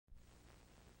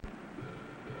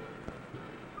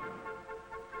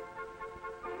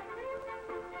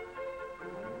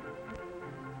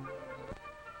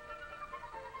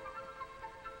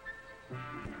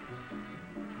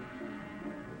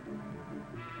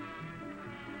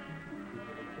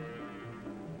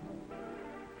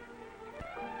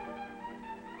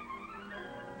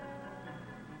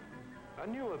A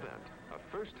new event, a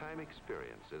first-time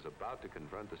experience, is about to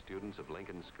confront the students of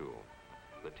Lincoln School.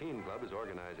 The Teen Club is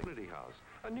organizing a community house,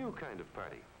 a new kind of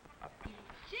party.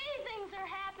 Gee, things are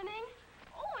happening.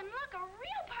 Oh, and look, a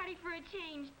real party for a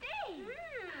change. Dave!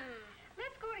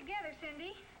 Let's go together,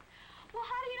 Cindy. Well,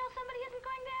 how do you know somebody isn't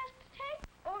going to ask to take?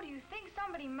 Oh, do you think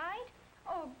somebody might?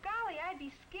 Oh, golly, I'd be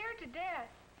scared to death.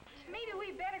 Maybe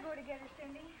we better go together,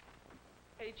 Cindy.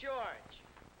 Hey, George,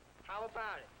 how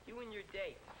about it? You and your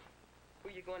date. Who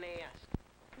you gonna ask?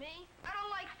 Me? I don't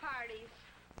like parties.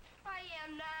 I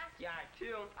am not. Yeah,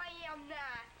 too. I am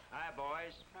not. Hi,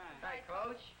 boys. Hi,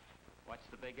 Coach. What's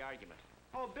the big argument?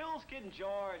 Oh, Bill's kidding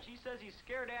George. He says he's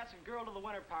scared to ask a girl to the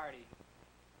winter party.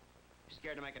 You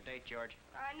scared to make a date, George?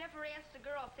 I never asked a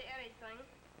girl to anything.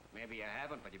 Maybe you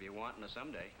haven't, but you'll be wanting to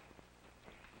someday.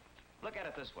 Look at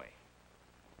it this way.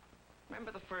 Remember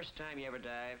the first time you ever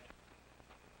dived?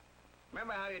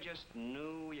 Remember how you just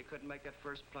knew you couldn't make that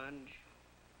first plunge?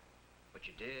 But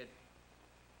you did.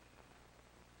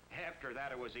 After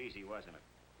that, it was easy, wasn't it?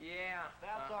 Yeah.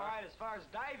 That's all right as far as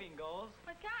diving goes.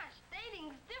 But gosh,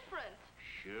 dating's different.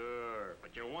 Sure,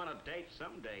 but you'll want to date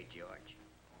someday, George.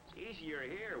 It's easier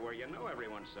here where you know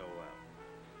everyone so well.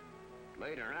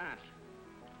 Later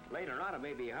on it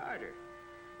may be harder.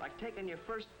 Like taking your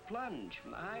first plunge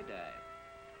from the high dive.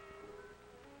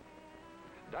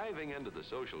 Diving into the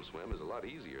social swim is a lot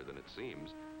easier than it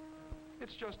seems.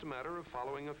 It's just a matter of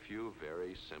following a few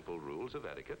very simple rules of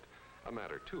etiquette, a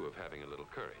matter, too, of having a little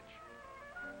courage.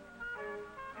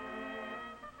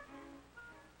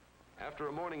 After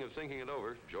a morning of thinking it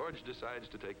over, George decides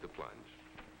to take the plunge.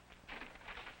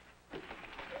 Oh,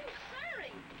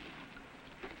 sorry.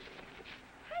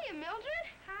 Hiya, Mildred.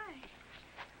 Hi.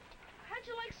 How'd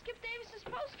you like Skip Davis's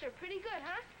poster? Pretty good,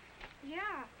 huh?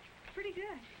 Yeah, pretty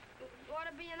good. Ought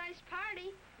to be a nice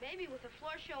party, maybe with a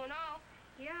floor show and all.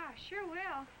 Yeah, sure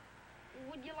will.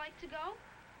 Would you like to go?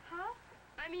 Huh?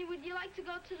 I mean, would you like to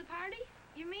go to the party?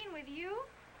 You mean with you?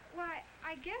 Why,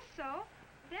 I guess so.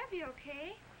 That'd be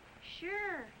okay.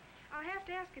 Sure. I'll have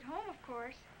to ask at home, of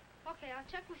course. Okay, I'll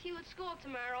check with you at school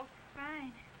tomorrow.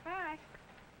 Fine. Bye.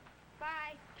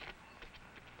 Bye.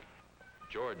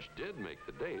 George did make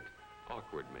the date.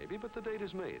 Awkward, maybe, but the date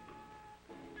is made.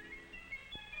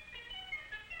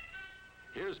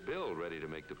 Here's Bill ready to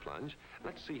make the plunge.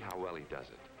 Let's see how well he does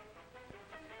it.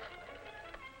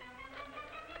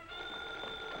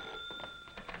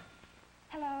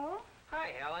 Hello? Hi,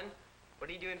 Helen. What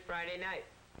are you doing Friday night?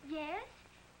 Yes?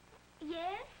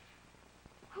 Yes?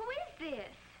 Who is this?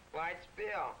 Why, it's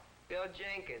Bill. Bill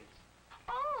Jenkins.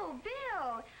 Oh,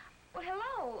 Bill. Well,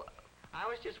 hello. I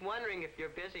was just wondering if you're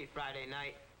busy Friday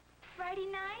night. Friday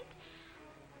night?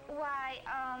 Why,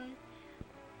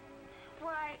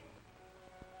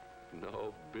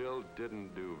 No, Bill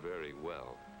didn't do very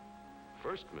well.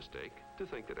 First mistake, to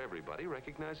think that everybody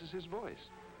recognizes his voice.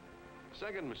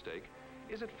 Second mistake,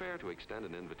 is it fair to extend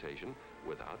an invitation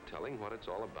without telling what it's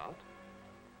all about?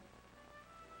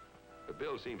 But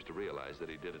Bill seems to realize that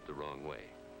he did it the wrong way.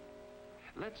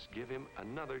 Let's give him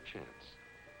another chance.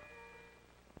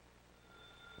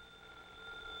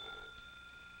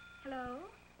 Hello?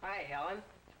 Hi, Helen.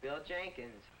 It's Bill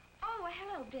Jenkins. Oh,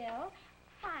 hello, Bill.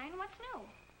 Fine. What's new?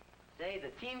 Say,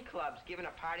 the teen club's giving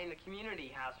a party in the community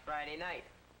house Friday night.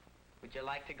 Would you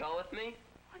like to go with me?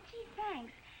 Oh, gee,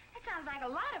 thanks. That sounds like a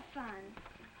lot of fun.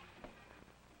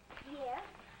 Yes?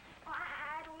 Oh,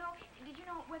 I don't know. Did you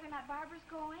know whether or not Barbara's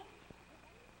going?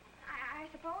 I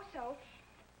suppose so.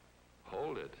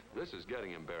 Hold it. This is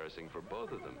getting embarrassing for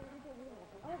both of them.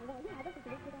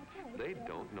 They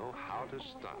don't know how to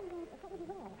stop.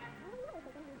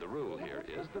 The rule here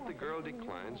is that the girl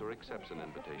declines or accepts an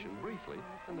invitation briefly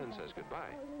and then says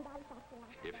goodbye.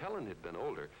 If Helen had been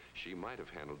older, she might have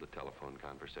handled the telephone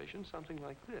conversation something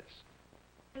like this.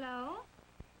 Hello?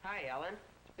 Hi, Helen.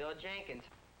 It's Bill Jenkins.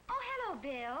 Oh, hello,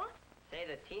 Bill. Say,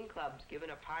 the teen club's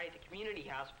giving a party at the community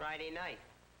house Friday night.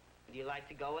 Would you like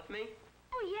to go with me?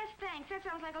 Oh, yes, thanks. That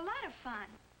sounds like a lot of fun.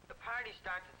 The party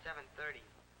starts at 7:30.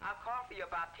 I'll call for you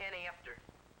about 10 after.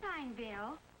 Fine,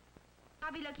 Bill.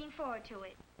 I'll be looking forward to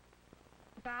it.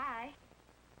 Bye.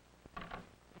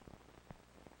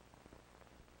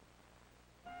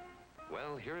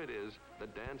 Well, here it is, the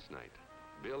dance night.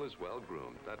 Bill is well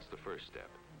groomed. That's the first step.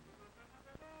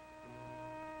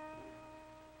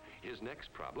 His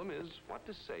next problem is what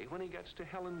to say when he gets to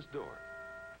Helen's door.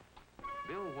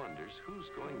 Bill wonders who's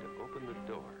going to open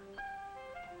the door.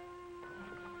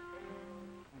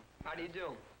 How do you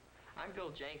do? I'm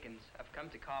Bill Jenkins. I've come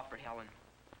to call for Helen.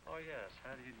 Oh, yes.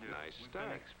 How do you do? Nice We've start.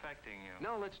 been expecting you.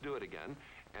 Now let's do it again,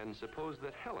 and suppose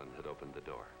that Helen had opened the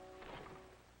door.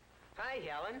 Hi,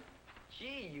 Helen.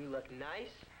 Gee, you look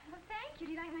nice. Well, thank you.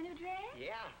 Do you like my new dress?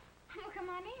 Yeah. Well, come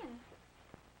on in.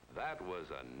 That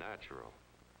was a natural.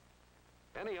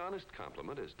 Any honest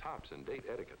compliment is tops in date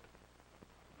etiquette.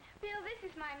 Bill,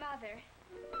 this is my mother.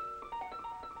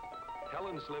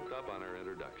 Helen slipped up on her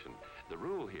introduction. The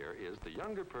rule here is the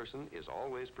younger person is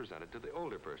always presented to the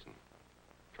older person.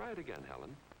 Try it again,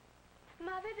 Helen.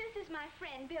 Mother, this is my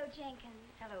friend, Bill Jenkins.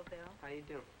 Hello, Bill. How you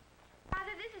do?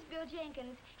 Father, this is Bill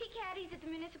Jenkins. He caddies at the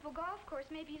municipal golf course.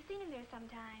 Maybe you've seen him there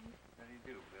sometimes. How do you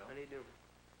do, Bill? How do you do?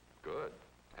 Good.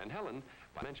 And Helen,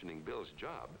 by mentioning Bill's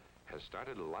job, has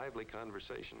started a lively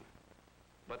conversation.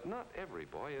 But not every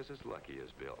boy is as lucky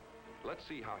as Bill. Let's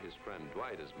see how his friend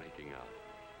Dwight is making out.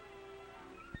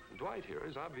 Dwight here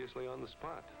is obviously on the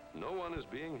spot. No one is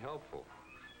being helpful.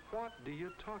 What do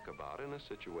you talk about in a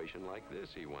situation like this,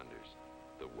 he wonders?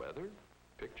 The weather?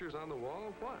 Pictures on the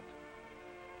wall? What?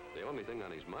 The only thing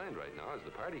on his mind right now is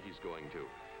the party he's going to.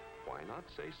 Why not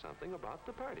say something about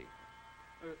the party?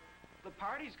 The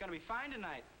party's going to be fine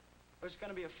tonight. There's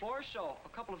going to be a floor show. A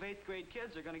couple of 8th grade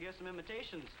kids are going to give some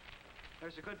invitations.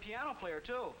 There's a good piano player,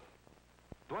 too.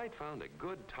 Dwight found a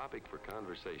good topic for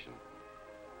conversation.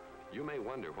 You may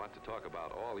wonder what to talk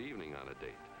about all evening on a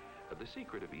date. But the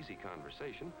secret of easy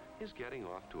conversation is getting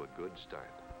off to a good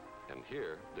start. And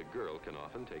here, the girl can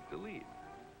often take the lead.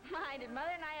 My, did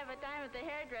Mother and I have a time at the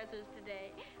hairdresser's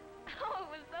today? Oh,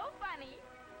 it was so funny.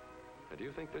 Do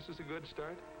you think this is a good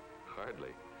start?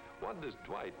 Hardly. What does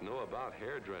Dwight know about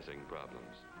hairdressing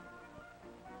problems?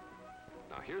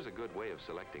 Now, here's a good way of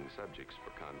selecting subjects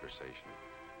for conversation.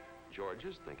 George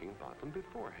is thinking about them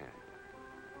beforehand.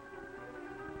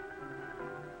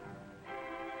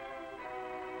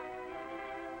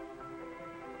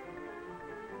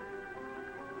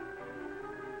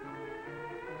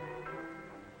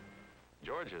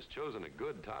 George has chosen a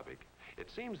good topic. It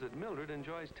seems that Mildred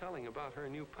enjoys telling about her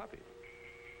new puppy.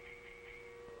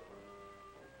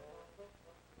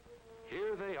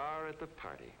 Here they are at the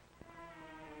party.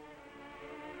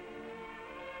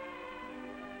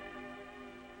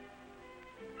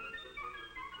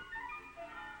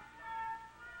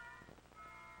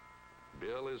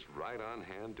 Bill is right on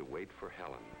hand to wait for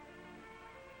Helen.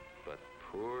 But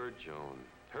poor Joan.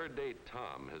 Her date,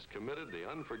 Tom, has committed the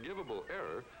unforgivable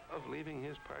error of leaving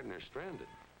his partner stranded.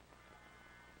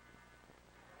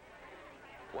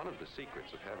 One of the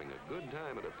secrets of having a good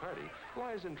time at a party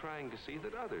lies in trying to see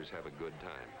that others have a good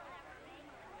time.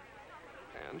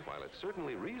 And while it's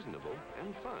certainly reasonable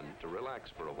and fun to relax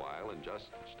for a while and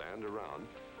just stand around,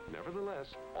 nevertheless,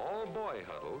 all boy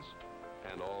huddles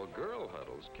and all girl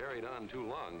huddles carried on too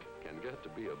long can get to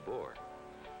be a bore.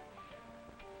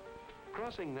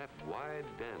 Crossing that wide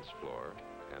dance floor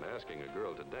and asking a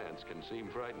girl to dance can seem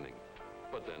frightening,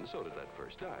 but then so did that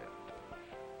first dive.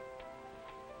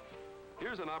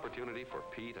 Here's an opportunity for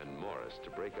Pete and Morris to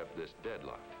break up this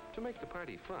deadlock, to make the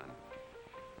party fun.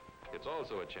 It's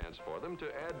also a chance for them to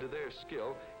add to their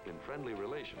skill in friendly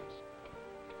relations.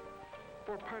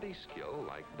 For party skill,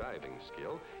 like diving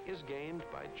skill, is gained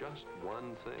by just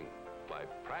one thing, by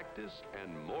practice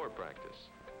and more practice.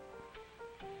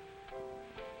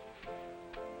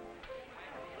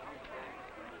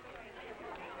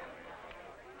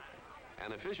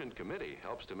 An efficient committee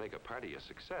helps to make a party a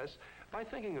success by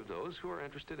thinking of those who are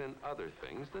interested in other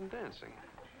things than dancing.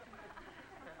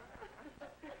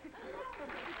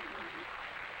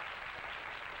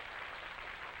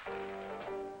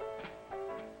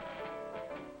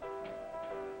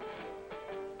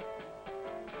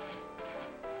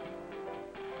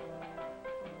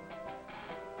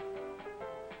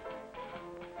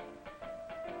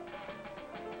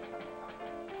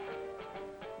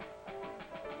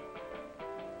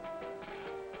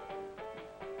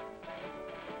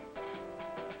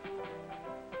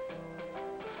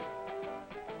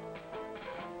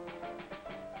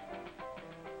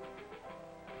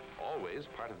 Always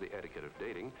part of the etiquette of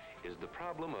dating is the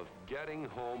problem of getting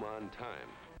home on time.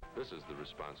 This is the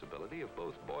responsibility of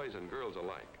both boys and girls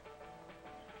alike.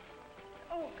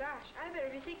 Oh, gosh, I better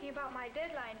be thinking about my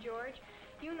deadline, George.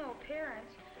 You know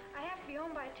parents. I have to be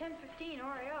home by 10:15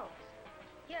 or else.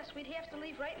 Yes, we'd have to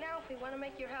leave right now if we want to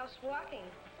make your house walking.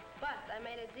 But I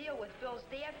made a deal with Bill's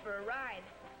dad for a ride.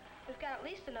 We've got at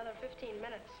least another 15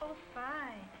 minutes. Oh,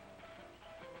 fine.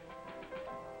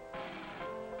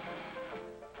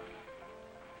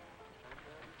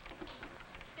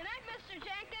 Good night, Mr.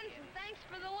 Jenkins, and thanks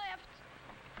for the lift.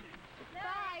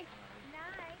 Bye.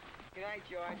 Night. Good night,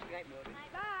 George. Good night, Mildred.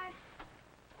 Bye.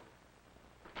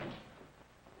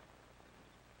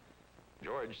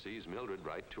 George sees Mildred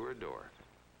right to her door.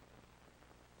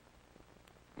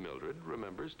 Mildred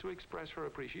remembers to express her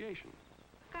appreciation.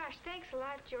 Gosh, thanks a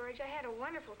lot, George. I had a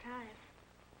wonderful time.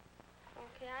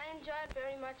 Okay, I enjoyed it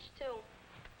very much, too.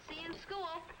 See you in school.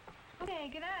 Okay,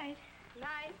 good night.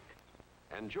 Night.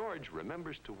 And George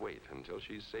remembers to wait until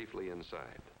she's safely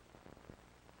inside.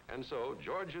 And so,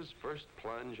 George's first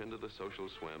plunge into the social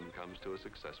swim comes to a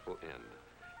successful end.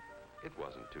 It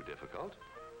wasn't too difficult.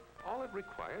 All it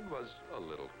required was a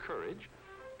little courage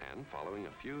and following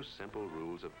a few simple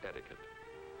rules of etiquette.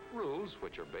 Rules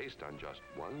which are based on just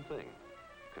one thing: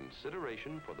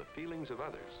 consideration for the feelings of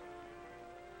others.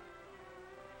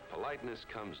 Politeness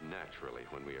comes naturally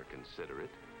when we are considerate.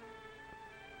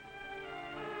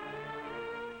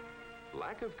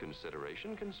 Lack of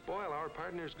consideration can spoil our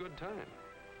partner's good time.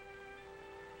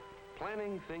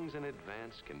 Planning things in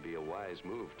advance can be a wise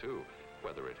move, too,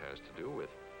 whether it has to do with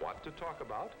what to talk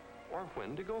about or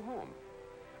when to go home.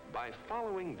 By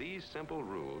following these simple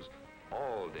rules,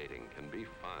 all dating can be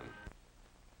fun.